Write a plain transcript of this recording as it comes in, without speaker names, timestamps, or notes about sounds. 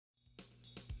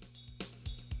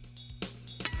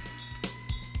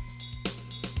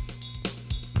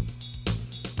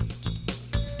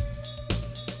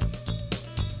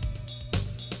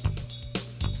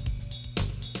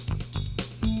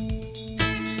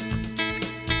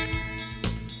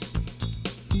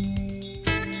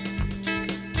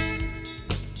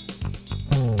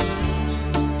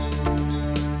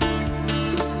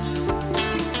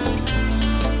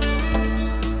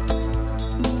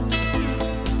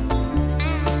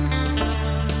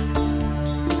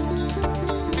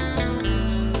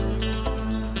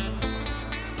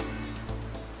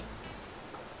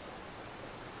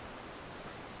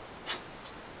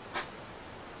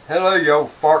Hello, you old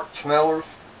fart smellers.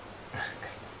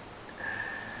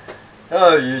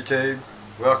 Hello, YouTube.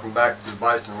 Welcome back to the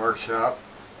Bison Workshop.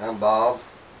 I'm Bob.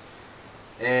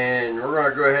 And we're going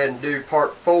to go ahead and do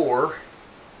part 4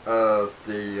 of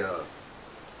the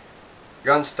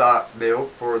gun stock build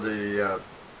for the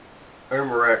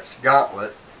Umarex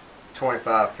Gauntlet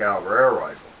 25 caliber air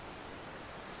rifle.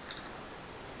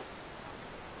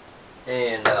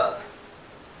 And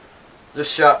this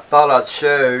shot thought I'd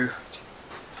show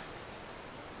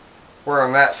where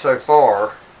I'm at so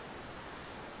far.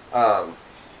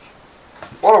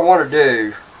 What I want to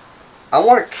do, I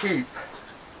want to keep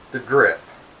the grip.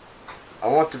 I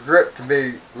want the grip to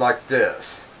be like this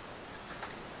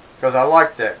because I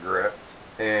like that grip,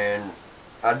 and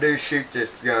I do shoot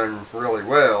this gun really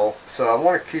well, so I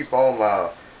want to keep all my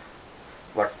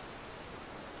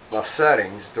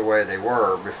settings the way they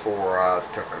were before I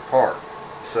took it apart.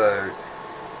 So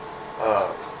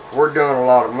we're doing a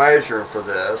lot of measuring for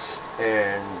this,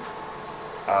 and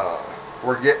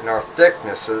we're getting our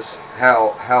thicknesses,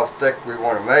 how thick we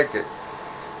want to make it.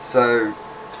 So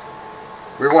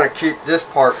we want to keep this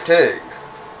part too,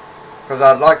 because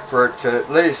I'd like for it to at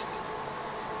least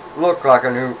look like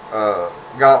a new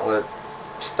Gauntlet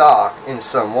stock in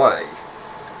some way.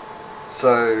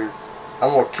 So I'm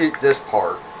going to keep this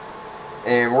part,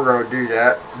 and we're going to do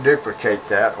that, duplicate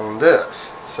that on this.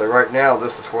 So right now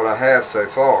this is what I have so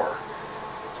far.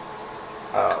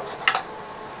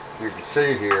 You can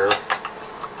see here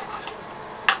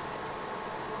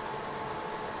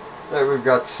that we've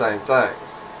got the same thing.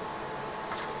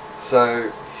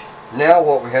 So now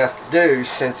what we have to do,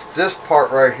 since this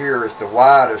part right here is the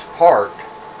widest part,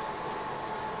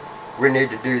 we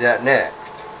need to do that next.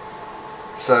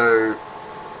 So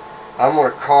I'm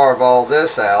going to carve all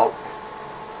this out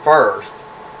first,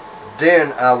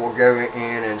 then I will go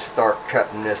in and start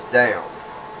cutting this down.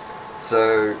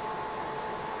 So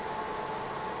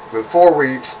before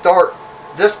we start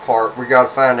this part, we got to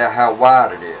find out how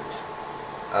wide it is.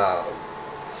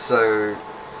 So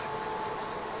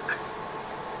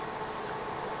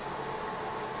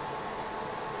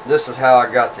this is how I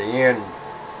got the end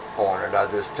on it. I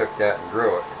just took that and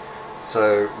drew it.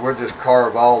 So we'll just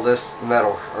carve all this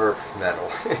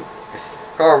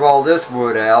carve all this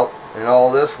wood out and all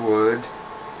this wood,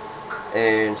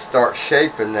 and start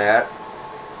shaping that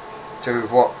to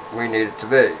what we need it to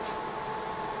be.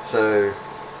 So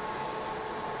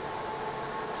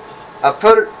I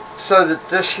put it so that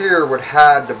this here would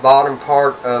hide the bottom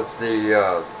part of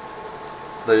the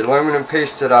aluminum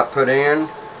piece that I put in.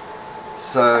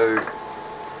 So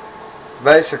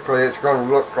basically it's going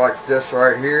to look like this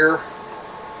right here.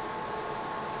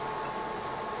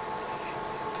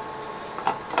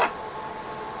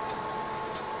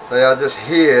 So I just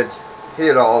hid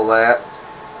all that,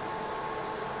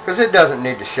 because it doesn't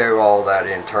need to show all that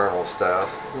internal stuff,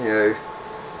 you know.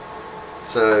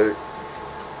 So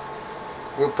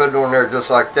we'll put it on there just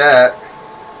like that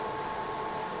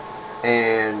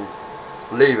and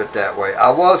leave it that way.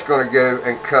 I was going to go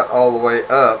and cut all the way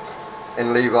up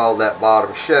and leave all that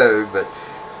bottom show, but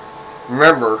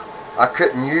remember, I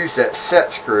couldn't use that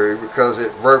set screw because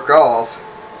it broke off,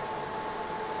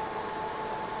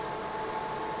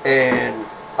 and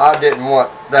I didn't want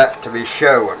that to be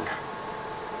showing,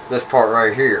 this part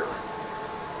right here.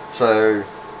 So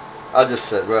I just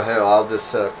said, well, hell, I'll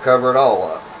just cover it all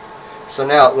up. So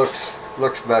now it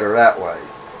looks better that way.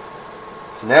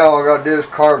 So now all I got to do is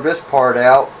carve this part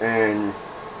out and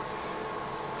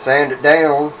sand it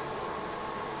down,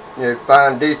 you know,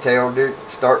 fine detail.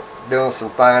 Start doing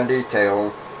some fine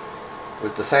detailing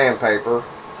with the sandpaper.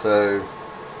 So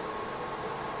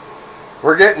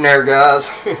we're getting there, guys.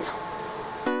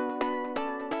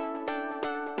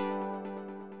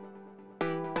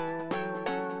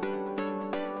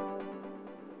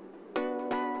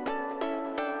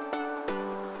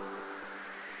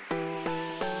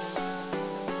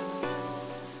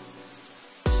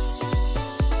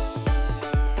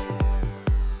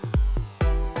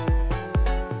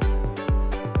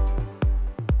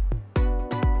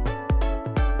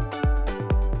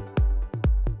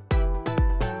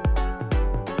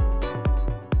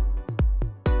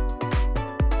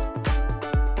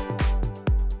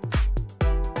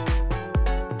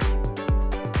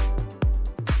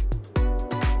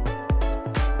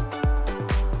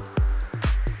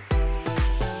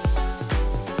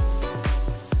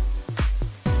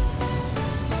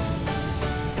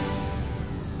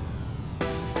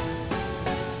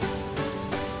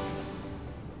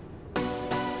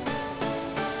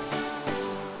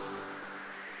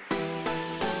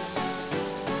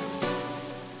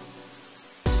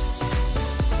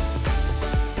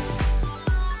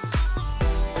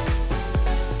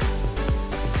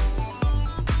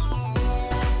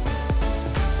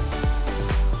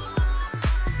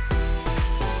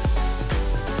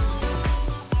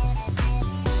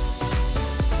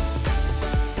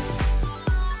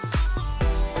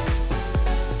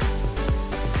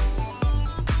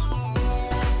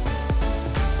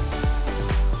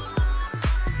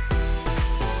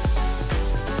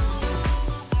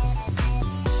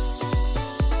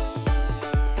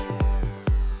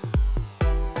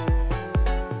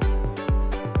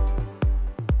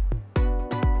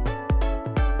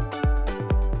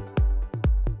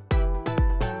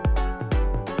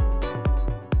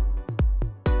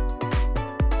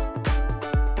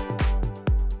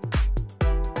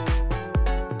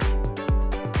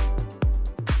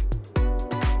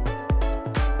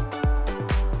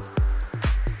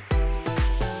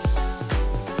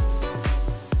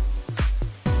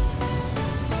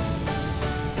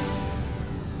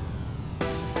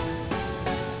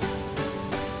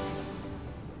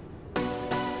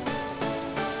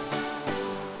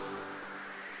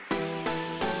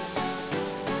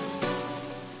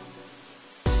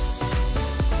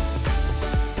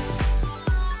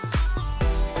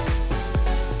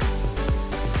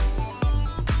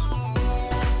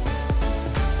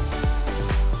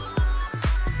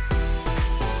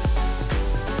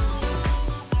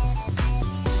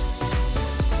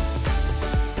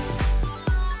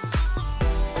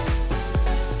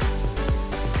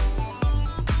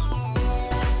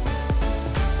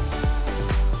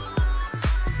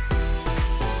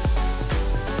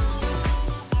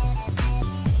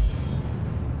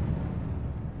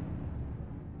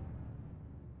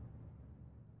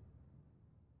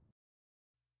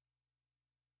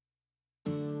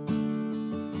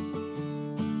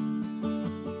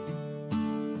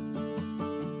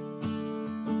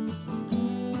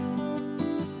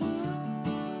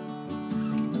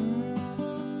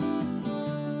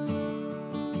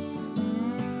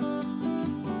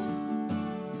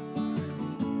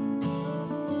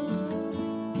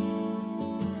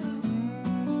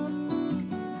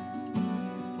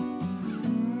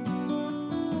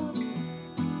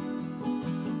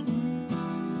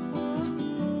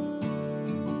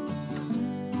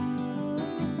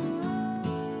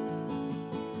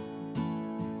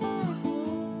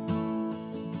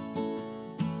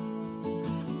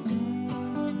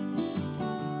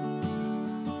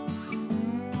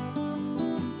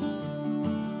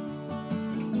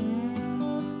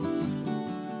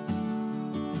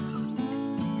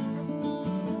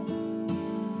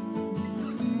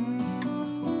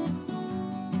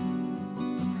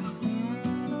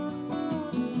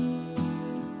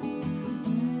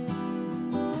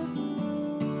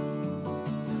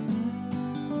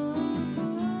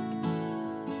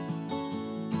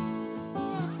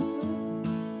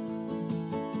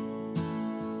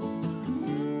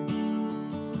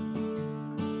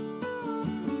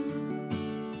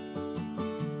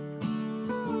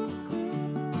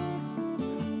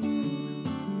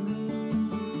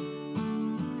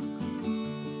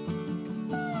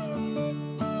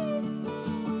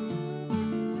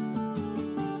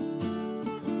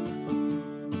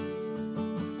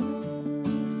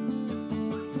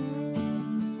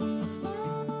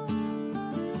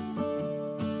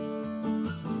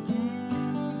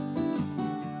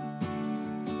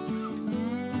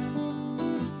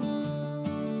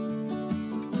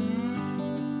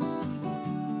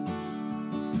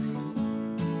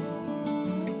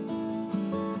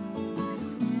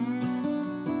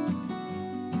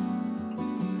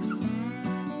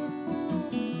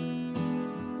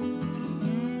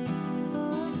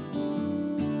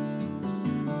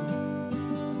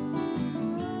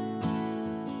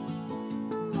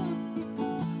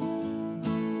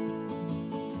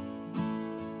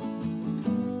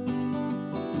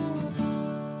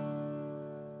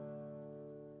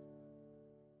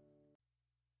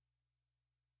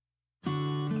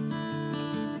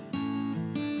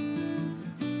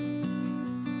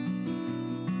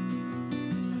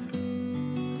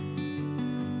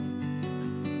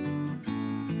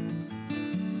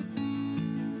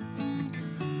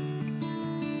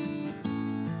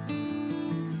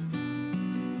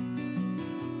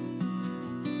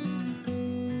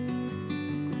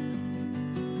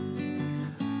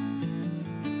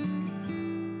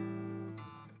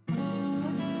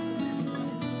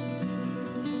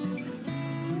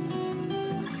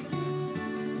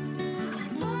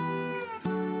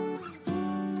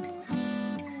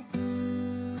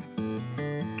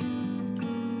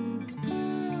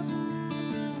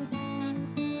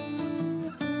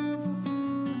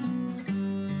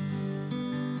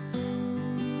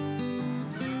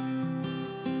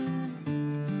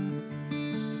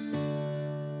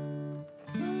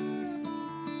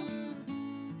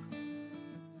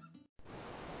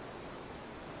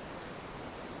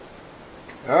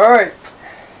 Alright,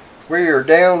 we are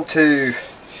down to,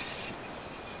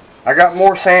 I got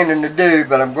more sanding to do,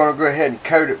 but I'm going to go ahead and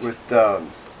coat it with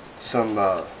some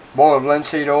boiled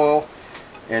linseed oil,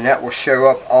 and that will show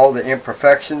up all the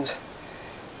imperfections,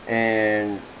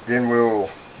 and then we'll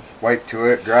wait till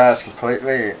it dries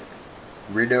completely and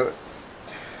redo it.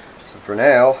 So for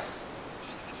now,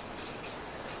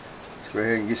 let's go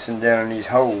ahead and get some down in these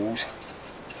holes.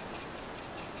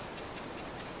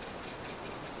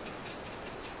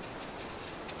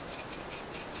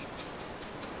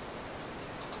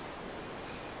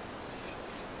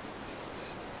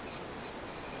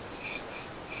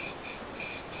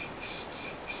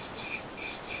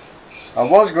 I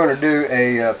was going to do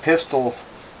a pistol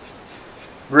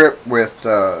grip with,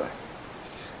 you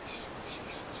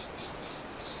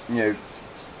know,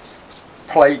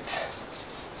 plates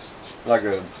like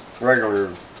a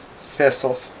regular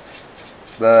pistol,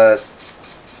 but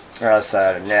I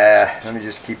decided, nah, let me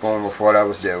just keep on with what I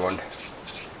was doing.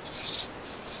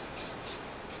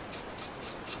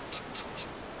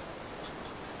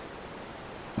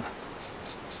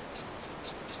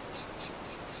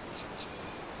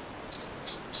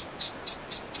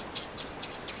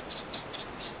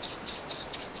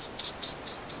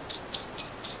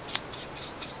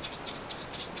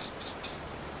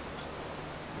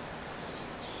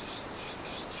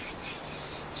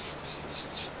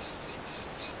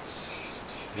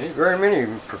 Ain't very many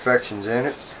imperfections in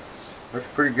it. Looks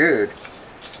pretty good.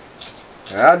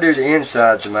 And I'll do the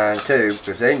insides of mine too,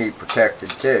 because they need protected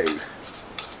too.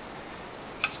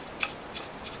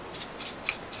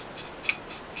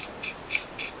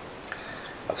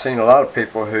 I've seen a lot of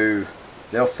people who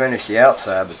they'll finish the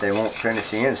outside, but they won't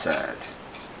finish the inside.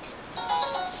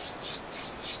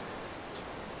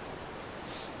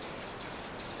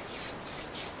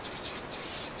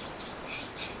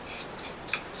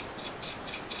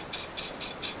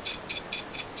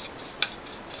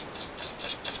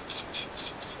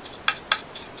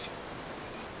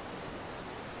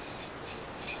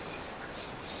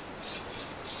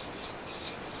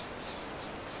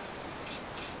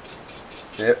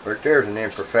 Yep, right there's an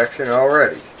imperfection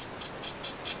already.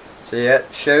 See,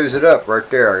 that shows it up right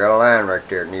there. I got a line right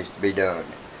there that needs to be done.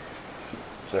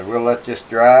 So we'll let this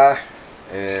dry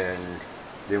and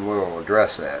then we'll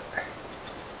address that.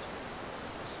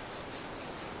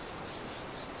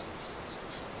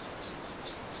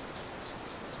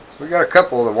 We got a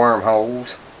couple of the wormholes,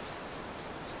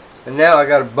 and now I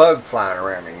got a bug flying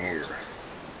around in here.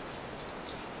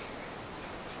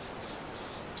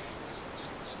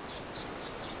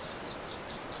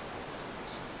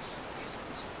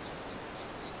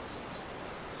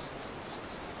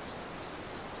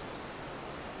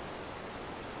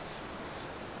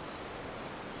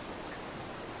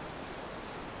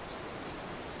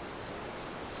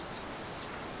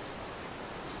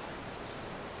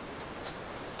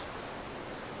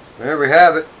 There we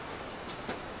have it.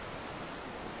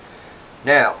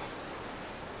 Now,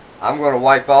 I'm going to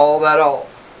wipe all that off.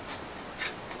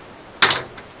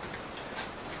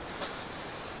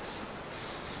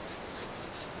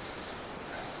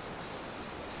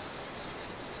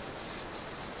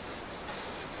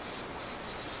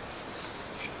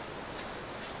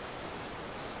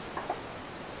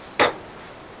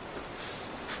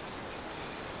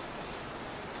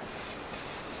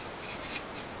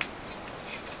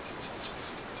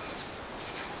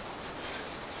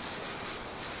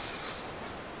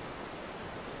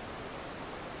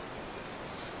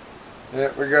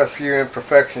 Yep, we got a few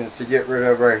imperfections to get rid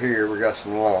of right here. We got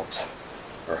some lumps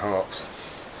or humps.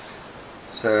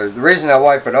 So the reason I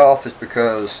wipe it off is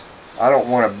because I don't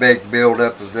want a big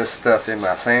buildup of this stuff in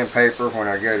my sandpaper when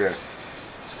I go to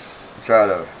try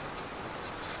to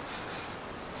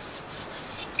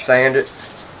sand it.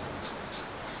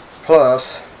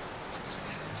 Plus,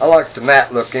 I like the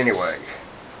matte look anyway.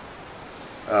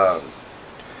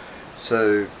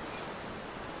 So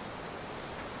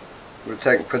we'll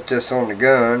take and put this on the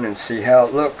gun and see how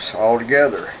it looks all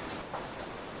together.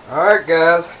 Alright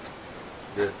guys,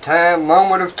 the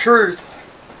moment of truth.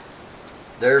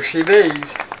 There she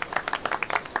bees.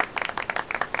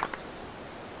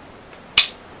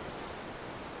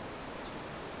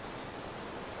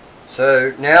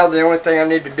 So now the only thing I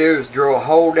need to do is drill a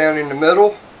hole down in the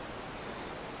middle,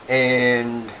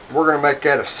 and we're going to make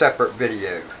that a separate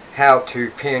video, how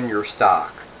to pin your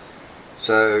stock.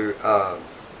 So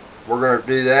we're going to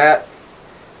do that,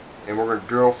 and we're going to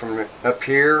drill from up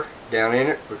here down in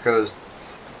it, because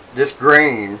this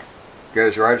grain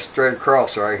goes right straight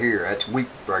across right here. That's weak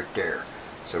right there,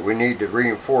 so we need to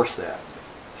reinforce that.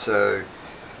 So,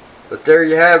 but there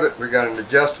you have it. We got an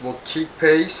adjustable cheek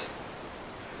piece,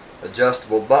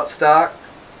 adjustable buttstock,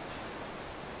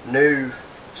 new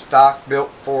stock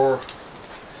built for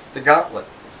the Gauntlet.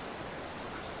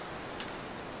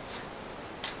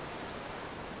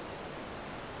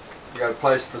 Got a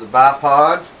place for the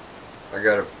bipod. I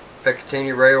got a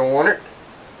Picatinny rail on it,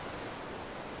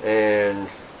 and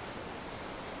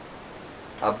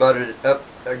I butted it up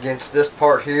against this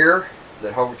part here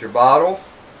that holds your bottle,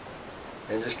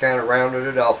 and just kind of rounded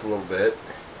it off a little bit.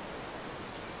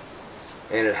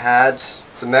 And it hides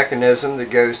the mechanism that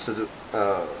goes to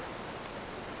the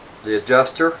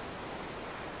adjuster.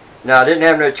 Now I didn't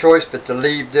have no choice but to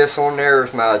leave this on there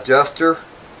as my adjuster,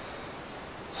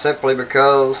 simply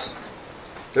because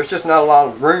there's just not a lot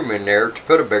of room in there to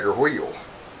put a bigger wheel.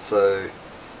 So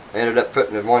I ended up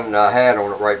putting the one that I had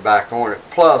on it right back on it.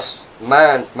 Plus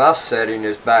my setting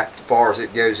is back as far as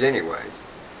it goes anyway.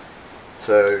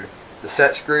 So the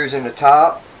set screws in the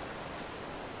top,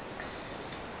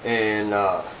 and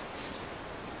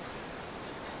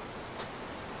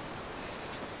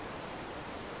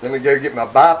let me go get my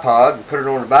bipod and put it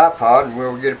on the bipod, and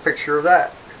we'll get a picture of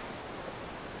that.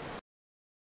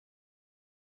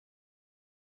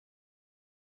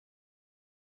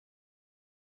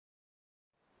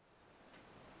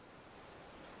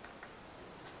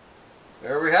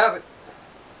 There we have it.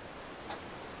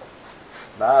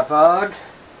 Bipod.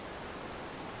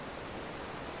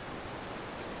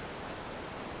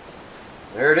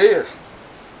 There it is.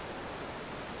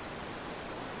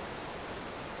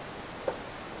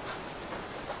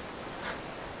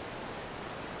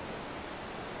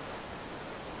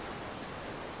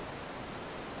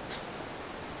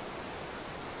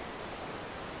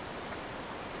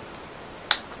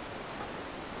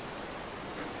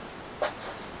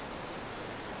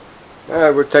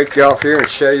 Alright, we'll take you off here and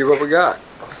show you what we got.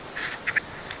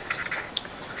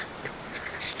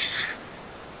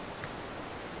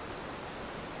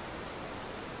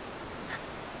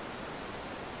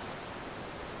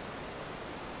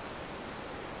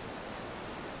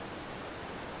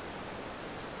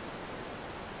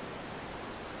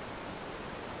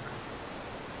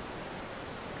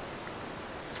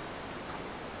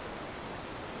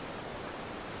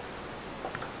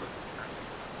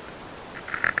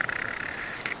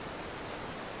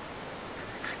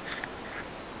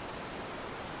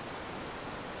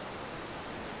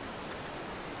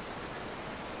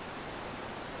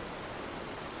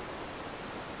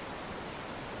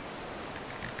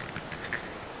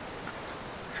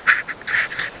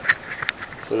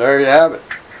 So there you have it.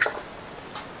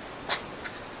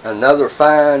 Another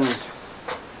fine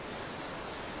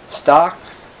stock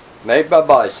made by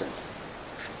Bison.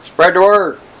 Spread the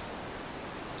word.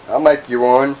 I'll make you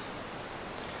one.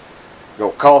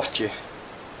 It'll cost you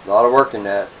a lot of work in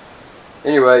that.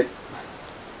 Anyway,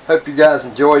 hope you guys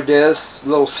enjoyed this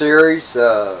little series.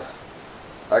 I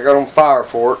got on fire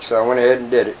for it, so I went ahead and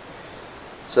did it.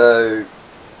 So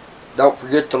don't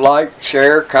forget to like,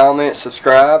 share, comment,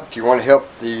 subscribe if you want to help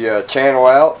the channel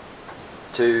out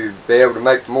to be able to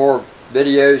make more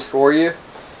videos for you.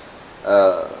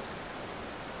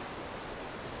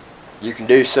 You can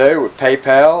do so with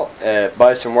PayPal at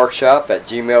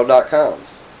bisonworkshop@gmail.com.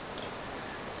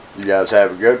 You guys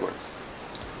have a good one.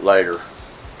 Later.